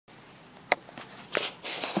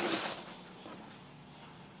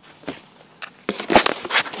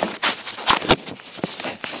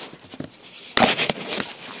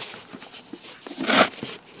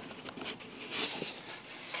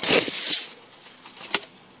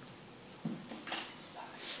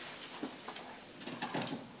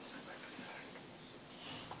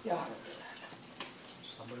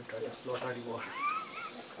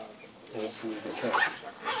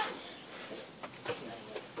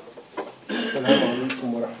السلام عليكم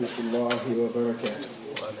ورحمة الله وبركاته.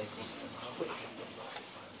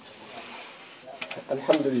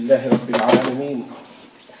 الحمد لله رب العالمين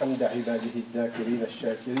حمد عباده الذاكرين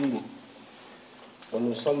الشاكرين،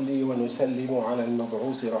 ونصلي ونسلم على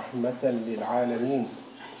المبعوث رحمة للعالمين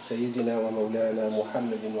سيدنا ومولانا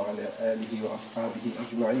محمد وعلى آله وأصحابه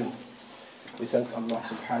أجمعين. We thank Allah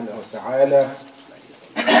subhanahu wa ta'ala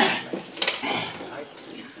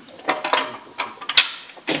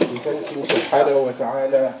we thank him subhanahu wa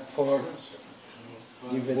ta'ala for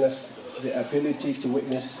giving us the ability to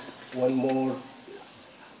witness one more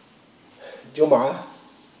Jum'ah,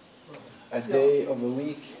 a day of a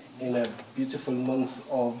week in a beautiful month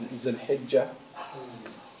of Dhul Hijjah.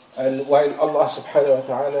 And while Allah subhanahu wa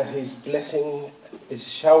ta'ala, His blessing is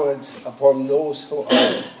showered upon those who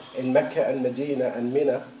are in Mecca and Medina and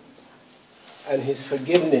Mina, and His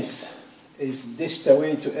forgiveness is dished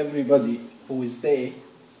away to everybody who is there,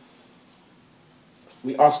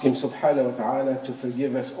 we ask Him subhanahu wa ta'ala to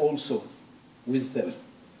forgive us also wisdom,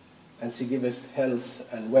 and to give us health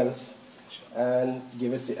and wealth, and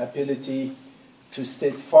give us the ability to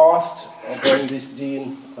stay fast upon this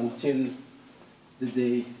deen until the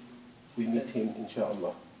day we meet Him,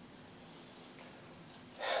 inshallah.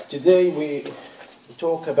 Today we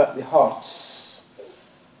talk about the hearts.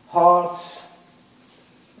 Hearts,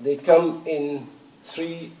 they come in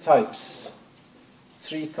three types,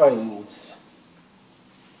 three kinds,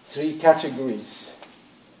 three categories.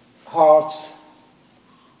 Hearts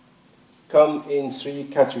come in three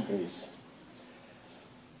categories.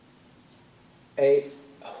 A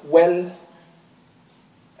well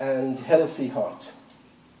and healthy heart.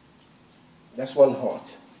 That's one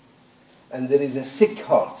heart. And there is a sick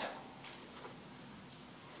heart.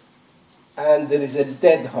 And there is a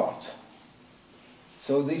dead heart.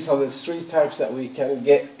 So these are the three types that we can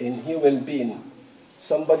get in human being.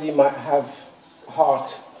 Somebody might have a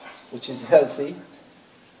heart which is healthy,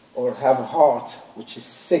 or have a heart which is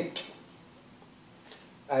sick.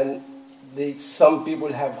 And some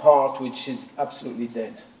people have heart which is absolutely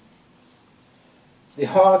dead. The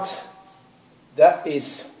heart that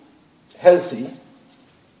is healthy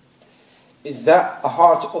is that a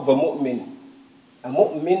heart of a mu'min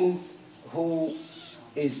who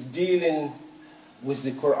is dealing with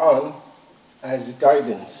the Quran as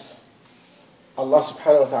guidance. Allah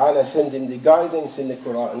subhanahu wa ta'ala sent him the guidance in the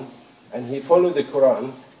Quran, and he followed the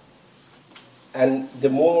Quran, and the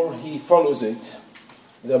more he follows it,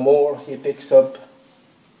 the more he picks up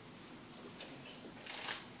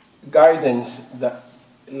guidance that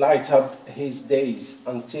light up his days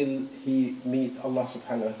until he meet Allah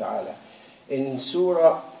subhanahu wa ta'ala. In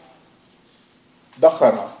Surah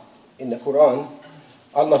Baqarah, in the Quran,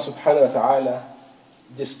 Allah subhanahu wa ta'ala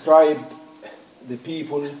described the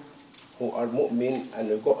people who are mu'min and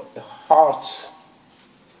who got the hearts,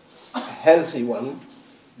 a healthy one,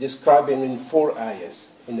 describing in 4 ayahs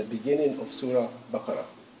in the beginning of Surah Baqarah.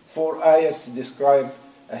 4 ayahs to describe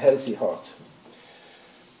a healthy heart.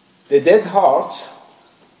 The dead heart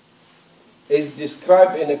is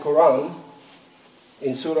described in the Quran,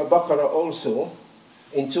 in Surah Baqarah also,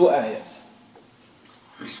 in 2 ayahs.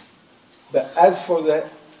 But as for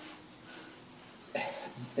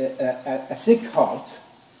a sick heart,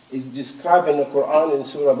 is described in the Quran in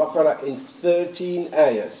Surah Baqarah in 13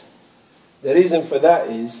 ayahs. The reason for that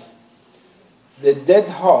is the dead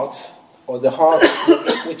heart, or the heart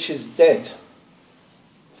which is dead,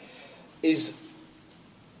 is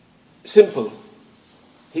simple.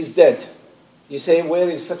 He's dead. You say, where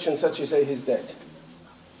is such and such? You say, he's dead.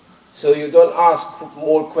 So you don't ask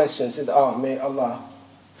more questions. Say, may Allah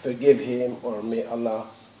forgive him, or may Allah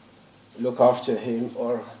look after him,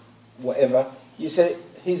 or whatever. You say,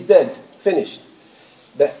 he's dead. Finished.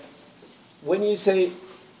 But when you say,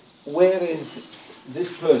 where is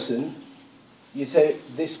this person? You say,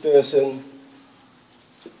 this person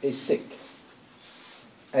is sick.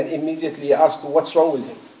 And immediately you ask, what's wrong with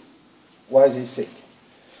him? Why is he sick?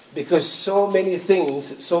 Because so many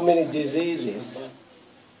things, so many diseases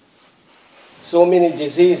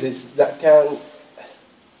that can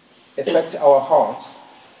affect our hearts.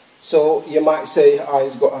 So you might say,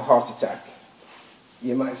 he's got a heart attack.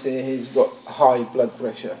 You might say he's got high blood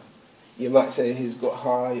pressure. You might say he's got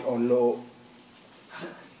high or low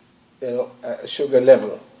sugar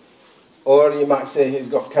level. Or you might say he's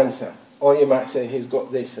got cancer. Or you might say he's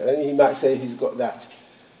got this. And you might say he's got that.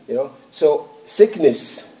 So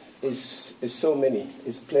sickness is so many,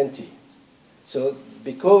 is plenty. So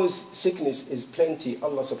because sickness is plenty,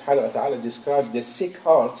 Allah subhanahu wa ta'ala described the sick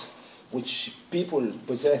hearts which people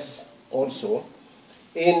possess also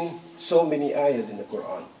in so many ayahs in the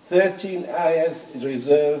Quran. 13 ayahs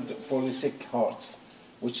reserved for the sick hearts,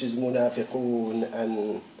 which is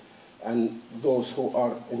munafiqun and those who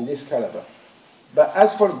are in this caliber. But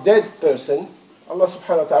as for dead person, Allah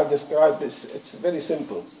subhanahu wa ta'ala described this, it's very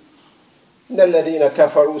simple. إن الذين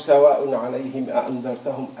كفروا سواء عليهم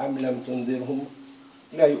أأنذرتهم أم لم تنذرهم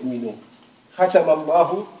لا يؤمنون ختم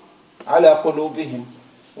الله على قلوبهم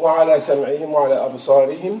وعلى سمعهم وعلى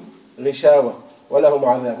أبصارهم غشاوة ولهم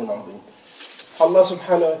عذاب عظيم. Allah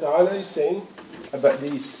subhanahu wa ta'ala is saying about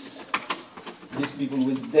these people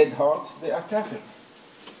with dead hearts, they are kafir.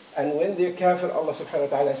 And when they're kafir, Allah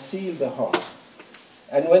subhanahu wa ta'ala seal the hearts.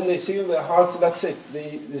 And when they seal their hearts, that's it.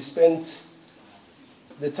 They spend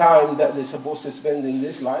the time that they're supposed to spend in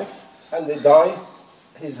this life, and they die.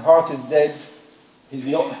 His heart is dead. He's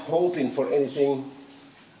not hoping for anything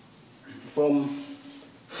from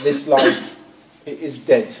this life. He is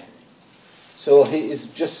dead. So he is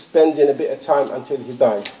just spending a bit of time until he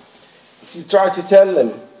dies. If you try to tell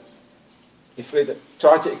them, if you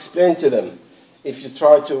try to explain to them, if you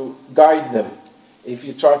try to guide them, if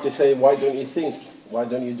you try to say, why don't you think? Why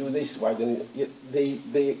don't you do this? Why don't you?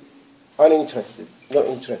 They uninterested, not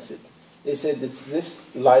interested. They said it's this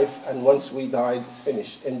life, and once we die, it's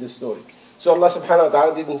finished. End of story. So Allah subhanahu wa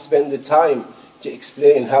ta'ala didn't spend the time to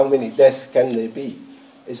explain how many deaths can there be.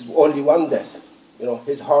 It's only one death.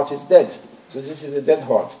 His heart is dead. So this is a dead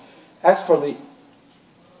heart. As for the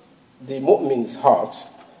mu'min's heart,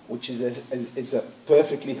 which is a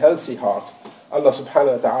perfectly healthy heart, Allah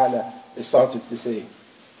subhanahu wa ta'ala started to say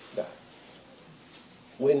that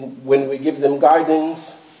when we give them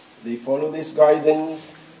guidance, they follow this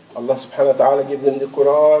guidance. Allah subhanahu wa ta'ala give them the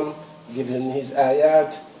Quran, give him his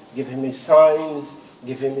ayat, give him his signs,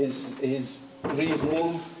 give him his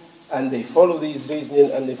reasoning, and they follow these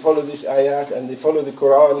reasoning, and they follow this ayat, and they follow the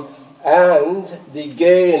Quran, and they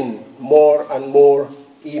gain more and more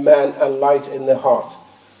iman and light in their heart.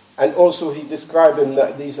 And also he described them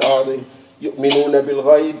that these are the يؤمنون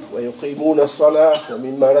بالغيب ويقيمون الصلاة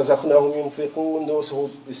ومما رزقناهم ينفقون, those who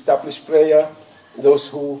establish prayer, those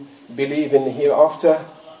who believe in the hereafter.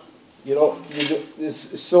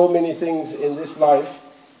 There's so many things in this life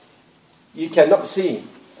you cannot see,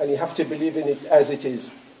 and you have to believe in it as it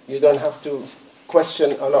is. You don't have to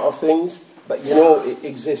question a lot of things, but it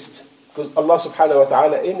exists. Because Allah subhanahu wa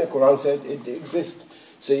ta'ala in the Quran said it exists,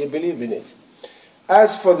 so you believe in it.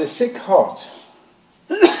 As for the sick heart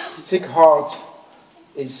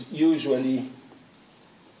is usually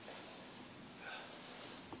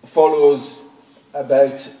follows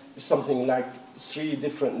about something like 3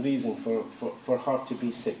 different reasons for heart to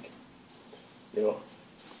be sick.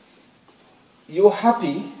 You're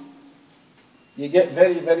happy, you get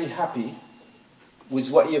very, very happy with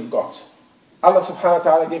what you've got. Allah subhanahu wa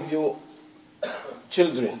ta'ala gave you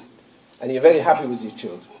children, and you're very happy with your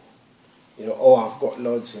children. I've got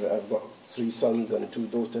loads, I've got 3 sons and 2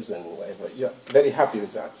 daughters and whatever. You're very happy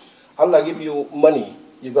with that. Allah give you money,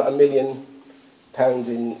 you've got £1 million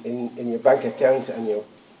in your bank account, and you're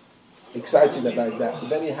excited about that,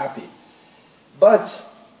 very happy. But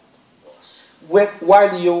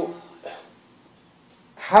while you're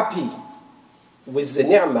happy with the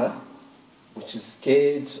ni'mah, which is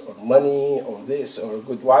kids or money or this or a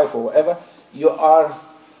good wife or whatever,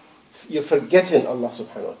 you're forgetting Allah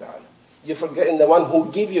subhanahu wa ta'ala. You're forgetting the one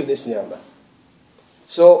who gave you this ni'mah.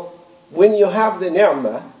 So when you have the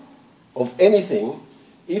ni'mah of anything,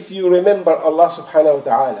 if you remember Allah subhanahu wa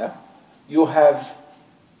ta'ala, you have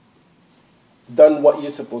done what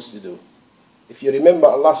you're supposed to do. If you remember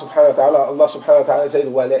Allah subhanahu wa ta'ala said,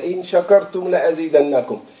 وَلَئِن شَكَرْتُمْ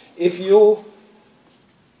لَأَزِيدَنَّكُمْ. If you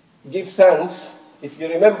give thanks, if you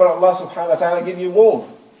remember Allah subhanahu wa ta'ala give you more.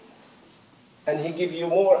 And He give you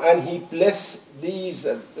more, and He bless this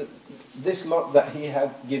lot that He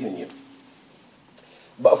had given you.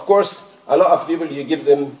 But of course, a lot of people, you give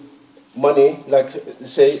them money, like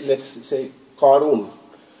let's say Qarun.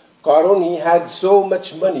 Qarun, he had so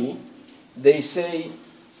much money, they say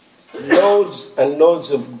loads and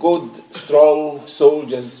loads of good, strong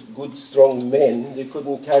soldiers, good, strong men, they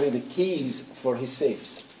couldn't carry the keys for his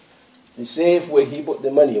safes. The safe where he put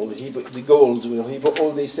the money, where he put the gold, where he put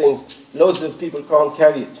all these things, loads of people can't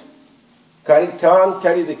carry it. Can't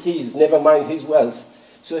carry the keys, never mind his wealth.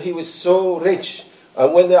 So he was so rich.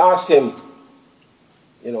 And when they asked him,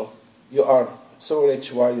 you are so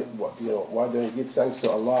rich, why don't you give thanks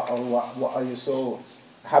to Allah? Or what are you so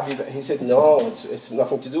happy? He said, no, it's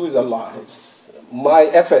nothing to do with Allah. It's my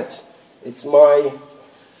effort. It's my,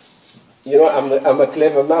 I'm a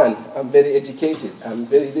clever man. I'm very educated. I'm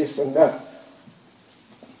very this and that.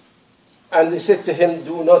 And they said to him,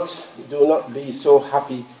 do not be so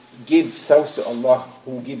happy. Give thanks to Allah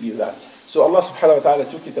who give you that. So Allah subhanahu wa ta'ala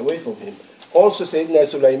took it away from him. Also Sayyidina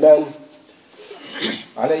Sulaiman,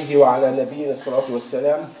 alayhi wa ala nabiyyina salatu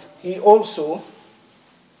wassalam, he also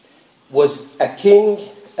was a king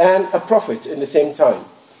and a prophet in the same time.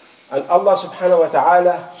 And Allah subhanahu wa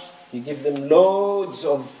ta'ala, He gave them loads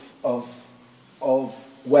of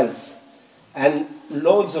wealth and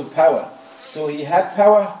loads of power. So he had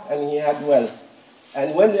power and he had wealth.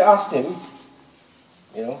 And when they asked him,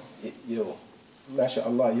 you,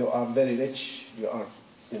 mashallah, you are very rich, you are,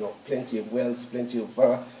 plenty of wealth, plenty of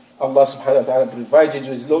power. Allah subhanahu wa ta'ala provided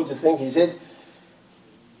you with loads of things. He said,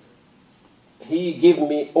 He gave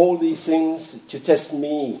me all these things to test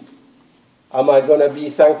me. Am I going to be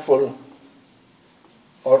thankful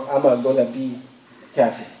or am I going to be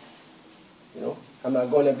kafir? Am I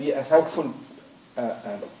going to be a thankful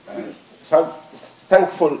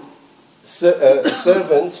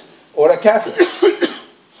servant or a kafir?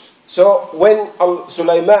 So when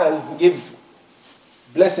Sulaiman gave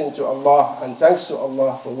blessing to Allah and thanks to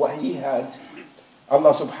Allah for what he had,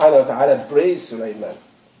 Allah subhanahu wa ta'ala praised Sulaiman.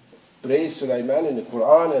 Praise Sulaiman in the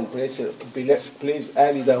Quran and praise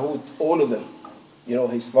Ali Dawood, all of them.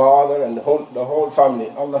 His father and the whole family.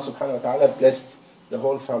 Allah subhanahu wa ta'ala blessed the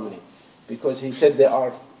whole family because he said they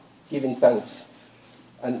are giving thanks.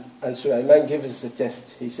 And Sulaiman gave us the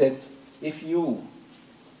test. He said, if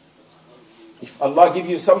Allah give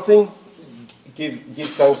you something, give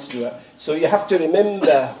thanks to it. So you have to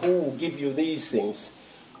remember who give you these things.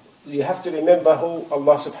 You have to remember who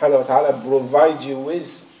Allah subhanahu wa ta'ala provide you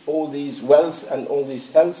with all these wealth and all these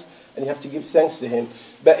health, and you have to give thanks to Him.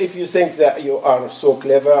 But if you think that you are so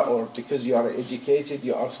clever, or because you are educated,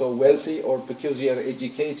 you are so wealthy, or because you are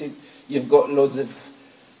educated, you've got loads of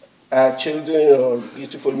children, or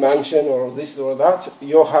beautiful mansion, or this or that,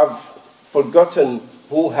 you have forgotten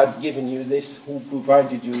who had given you this, who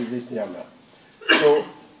provided you with this ni'mah. So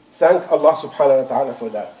thank Allah subhanahu wa ta'ala for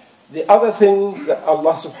that. The other things that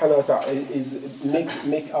Allah subhanahu wa ta'ala is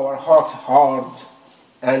make our heart hard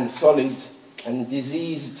and solid and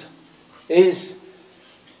diseased is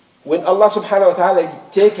when Allah subhanahu wa ta'ala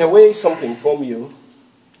take away something from you,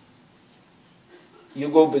 you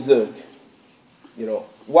go berserk.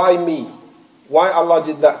 Why me? Why Allah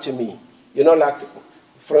did that to me? Like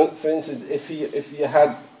for instance, if you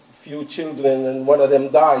had few children and one of them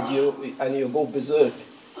died, you go berserk.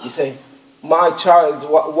 You say, my child,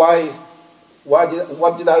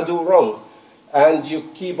 what did I do wrong? And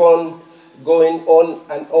you keep on going on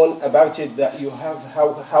and on about it, that you have,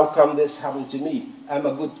 how come this happened to me? I'm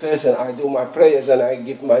a good person, I do my prayers and I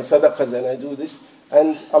give my sadaqahs and I do this.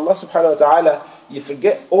 And Allah subhanahu wa ta'ala, you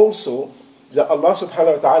forget also that Allah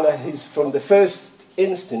subhanahu wa ta'ala is from the first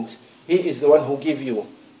instant, He is the one who gives you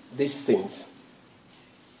these things.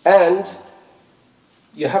 And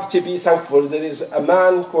you have to be thankful. There is a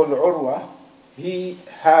man called Urwa, he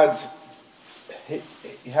had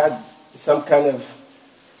some kind of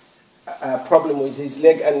problem with his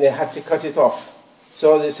leg and they had to cut it off.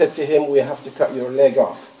 So they said to him, we have to cut your leg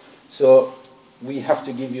off. So we have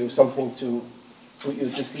to give you something to put you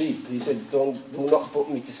to sleep. He said, do not put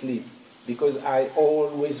me to sleep, because I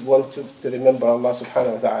always want to remember Allah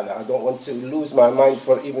subhanahu wa ta'ala. I don't want to lose my mind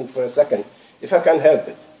even for a second, if I can help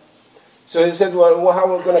it. So he said, well,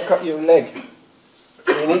 how are we going to cut your leg?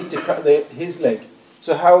 We need to cut his leg.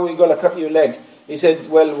 So how are we going to cut your leg? He said,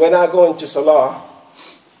 well, when I go into salah,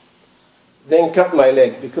 then cut my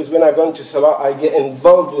leg, because when I go into salah, I get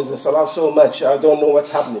involved with the salah so much, I don't know what's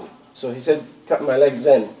happening. So he said, cut my leg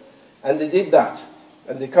then. And they did that.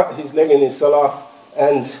 And they cut his leg in his salah,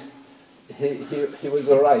 and he was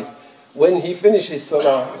all right. When he finished his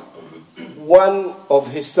salah, one of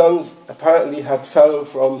his sons apparently had fell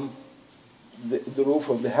from the roof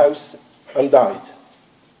of the house and died.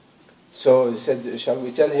 So he said, shall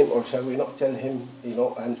we tell him or shall we not tell him?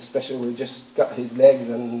 And especially we just cut his legs,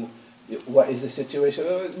 and what is the situation?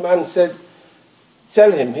 The man said,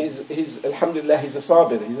 tell him, he's alhamdulillah, he's a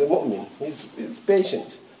sabir, he's a mu'min, he's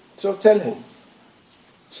patient. So tell him.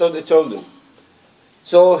 So they told him.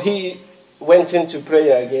 So he went into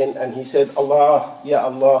prayer again and he said, Allah, Ya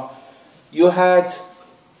Allah, you had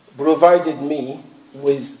provided me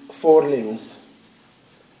with 4 limbs.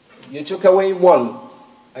 You took away 1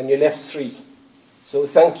 and you left 3. So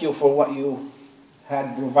thank you for what you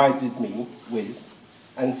had provided me with,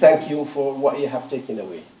 and thank you for what you have taken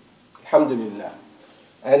away. Alhamdulillah.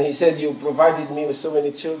 And he said, you provided me with so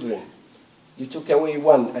many children. You took away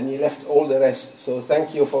 1 and you left all the rest. So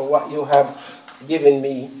thank you for what you have given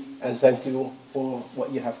me, and thank you for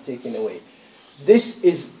what you have taken away. This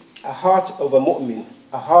is a heart of a mu'min.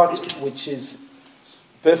 a heart which is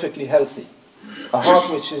perfectly healthy, a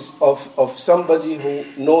heart which is of somebody who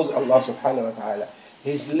knows Allah subhanahu wa ta'ala.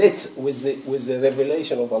 He's lit with the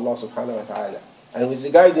revelation of Allah subhanahu wa ta'ala and with the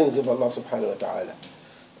guidance of Allah subhanahu wa ta'ala.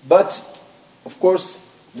 But, of course,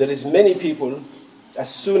 there is many people,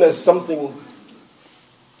 as soon as something,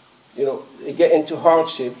 they get into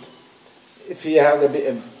hardship, if he has a bit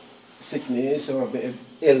of sickness or a bit of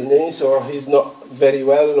illness, or he's not very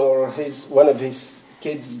well, or one of his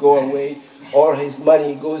kids go away, or his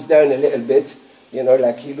money goes down a little bit,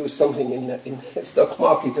 like he loses something in the stock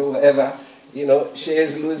market or whatever,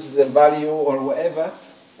 shares lose value or whatever.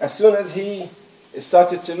 As soon as he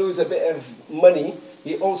started to lose a bit of money,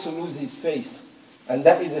 he also loses his faith. And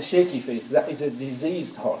that is a shaky faith. That is a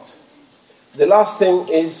diseased heart. The last thing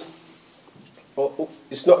is,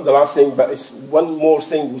 it's not the last thing, but it's one more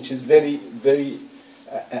thing which is very, very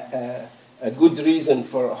a good reason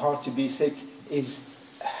for a heart to be sick, is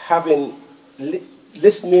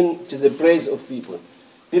listening to the praise of people.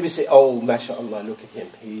 People say, oh, mashallah, look at him.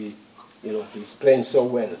 He's praying so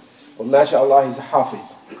well. Or mashallah, he's a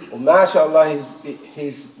hafiz. Or mashallah,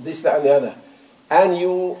 he's this, that, and the other. And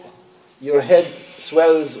your head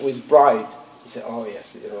swells with pride. You say, oh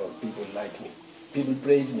yes, people like me. People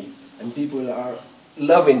praise me. And people are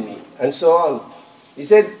loving me. And so on. He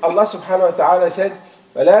said, Allah subhanahu wa ta'ala said,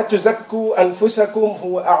 فَلَا تُزَكُّوا أَنفُسَكُمْ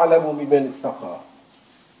هُوَ أَعْلَمُ بِمَنِ اتَّقَى.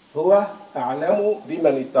 هُوَ أَعْلَمُ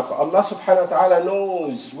بِمَنِ اتَّقَى. Allah subhanahu wa ta'ala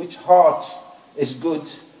knows which heart is good,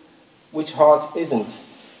 which heart isn't.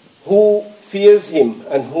 Who fears him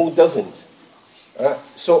and who doesn't.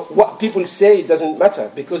 So what people say doesn't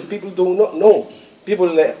matter, because people do not know.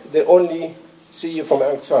 People, they only see you from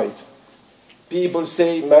outside. People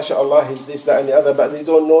say, mashallah, he's this, that, and the other, but they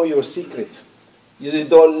don't know your secret. They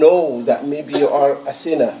don't know that maybe you are a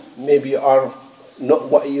sinner. Maybe you are not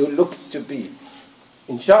what you look to be.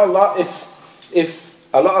 Inshallah, if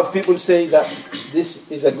a lot of people say that this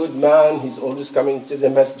is a good man, he's always coming to the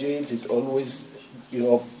masjid, he's always,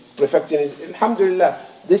 perfecting his, alhamdulillah,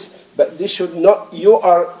 but this should not, you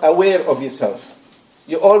are aware of yourself.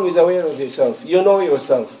 You're always aware of yourself. You know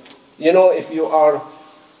yourself. If you are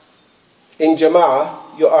in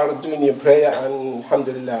Jama'ah, you are doing your prayer, and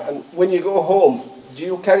alhamdulillah. And when you go home, do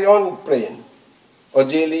you carry on praying? Or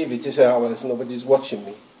do you leave it? You say, oh, well, nobody's watching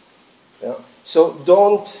me. So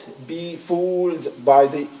don't be fooled by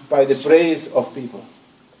the praise of people.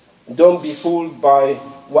 Don't be fooled by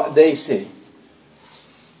what they say.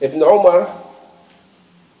 Ibn Umar,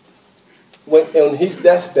 when on his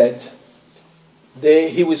deathbed,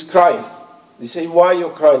 he was crying. They say, why are you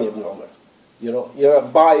crying, Ibn Umar? You're a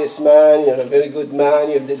pious man, you're a very good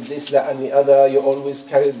man, you did this, that, and the other, you always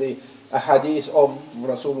carried the hadith of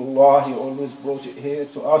Rasulullah, you always brought it here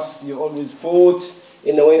to us, you always fought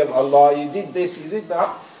in the way of Allah, you did this, you did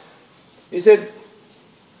that. He said,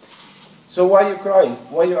 so why are you crying?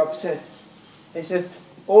 Why are you upset? He said,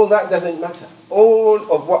 all that doesn't matter. All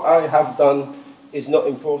of what I have done is not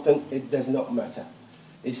important, it does not matter.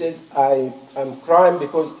 He said, I am crying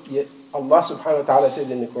because Allah subhanahu wa ta'ala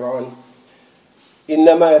said in the Quran,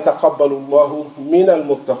 إِنَّمَا يَتَقَبَّلُ اللَّهُ مِنَ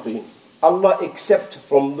الْمُتَّقِينَ. Allah accepts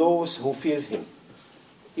from those who fear Him.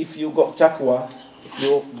 If you got taqwa, if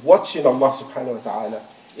you're watching Allah subhanahu wa ta'ala,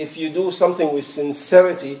 if you do something with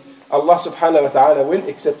sincerity, Allah subhanahu wa ta'ala will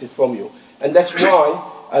accept it from you. And that's why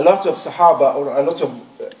a lot of Sahaba, or a lot of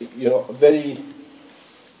very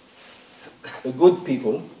good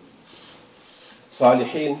people,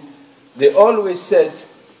 Salihin, they always said,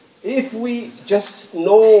 if we just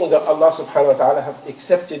know that Allah subhanahu wa ta'ala have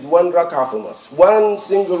accepted one rak'ah from us, one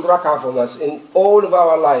single rak'ah from us in all of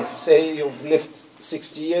our life, say you've lived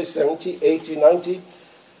 60 years, 70, 80, 90,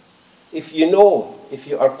 if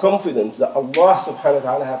you are confident that Allah subhanahu wa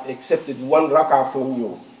ta'ala have accepted one rak'ah from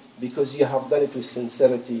you, because you have done it with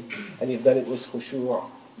sincerity, and you've done it with khushu',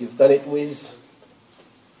 you've done it with,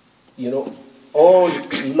 all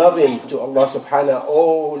loving to Allah subhanahu,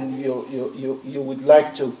 all you would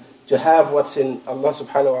like to have what's in Allah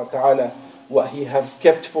subhanahu wa ta'ala, what He have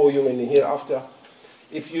kept for you in the hereafter.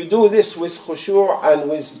 If you do this with khushu' and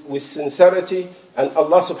with sincerity, and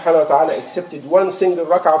Allah subhanahu wa ta'ala accepted one single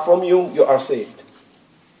rak'ah from you, you are saved.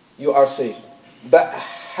 You are saved. But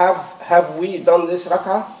have we done this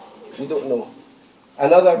rak'ah? We don't know.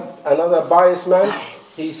 Another pious man,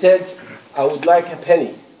 he said, I would like a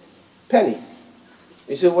penny. Penny.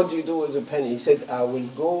 He said, what do you do with a penny? He said, I will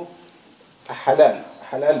go a halal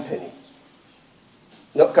penny.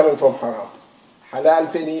 Not coming from haram.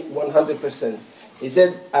 Halal penny, 100%. He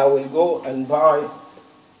said, I will go and buy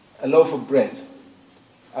a loaf of bread,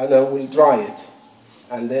 and I will dry it,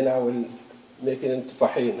 and then I will make it into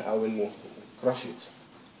taheen. I will crush it,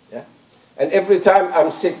 Yeah? And every time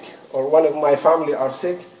I'm sick, or one of my family are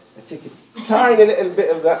sick, I take a tiny little bit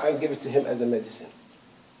of that and give it to him as a medicine.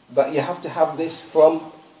 But you have to have this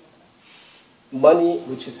from money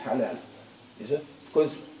which is halal. Is it?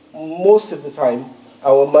 Because most of the time,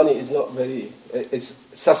 our money is not very, it's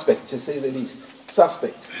suspect, to say the least.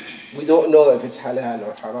 Suspect. We don't know if it's halal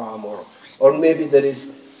or haram, or maybe there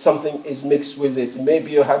is something is mixed with it.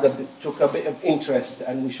 Maybe you took a bit of interest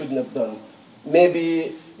and we shouldn't have done.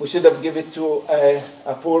 Maybe we should have given it to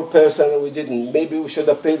a poor person and we didn't. Maybe we should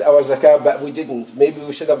have paid our zakah but we didn't. Maybe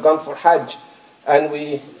we should have gone for Hajj and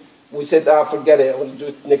we said, forget it, we'll do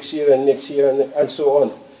it next year and so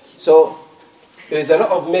on. So there's a lot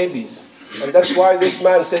of maybes. And that's why this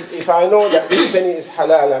man said, if I know that this penny is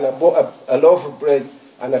halal and I bought a loaf of bread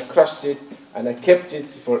and I crushed it and I kept it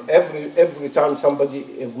for every time somebody,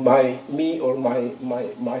 if me or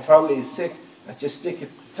my family is sick, I just take a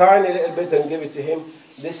tiny little bit and give it to him.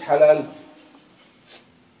 This halal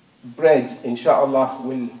bread, inshallah,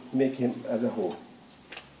 will make him as a whole.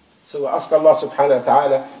 So we ask Allah subhanahu wa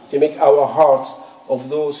ta'ala to make our hearts of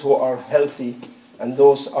those who are healthy, and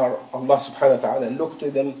those are, Allah subhanahu wa ta'ala look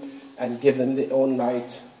to them and give them their own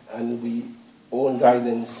light and own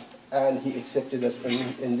guidance, and He accepted us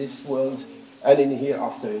in this world and in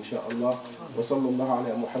hereafter, inshallah. Wa sallallahu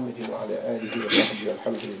ala Muhammadin wa ala alihi wa sahbihi,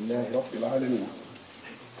 alhamdulillahi rabbil alameen.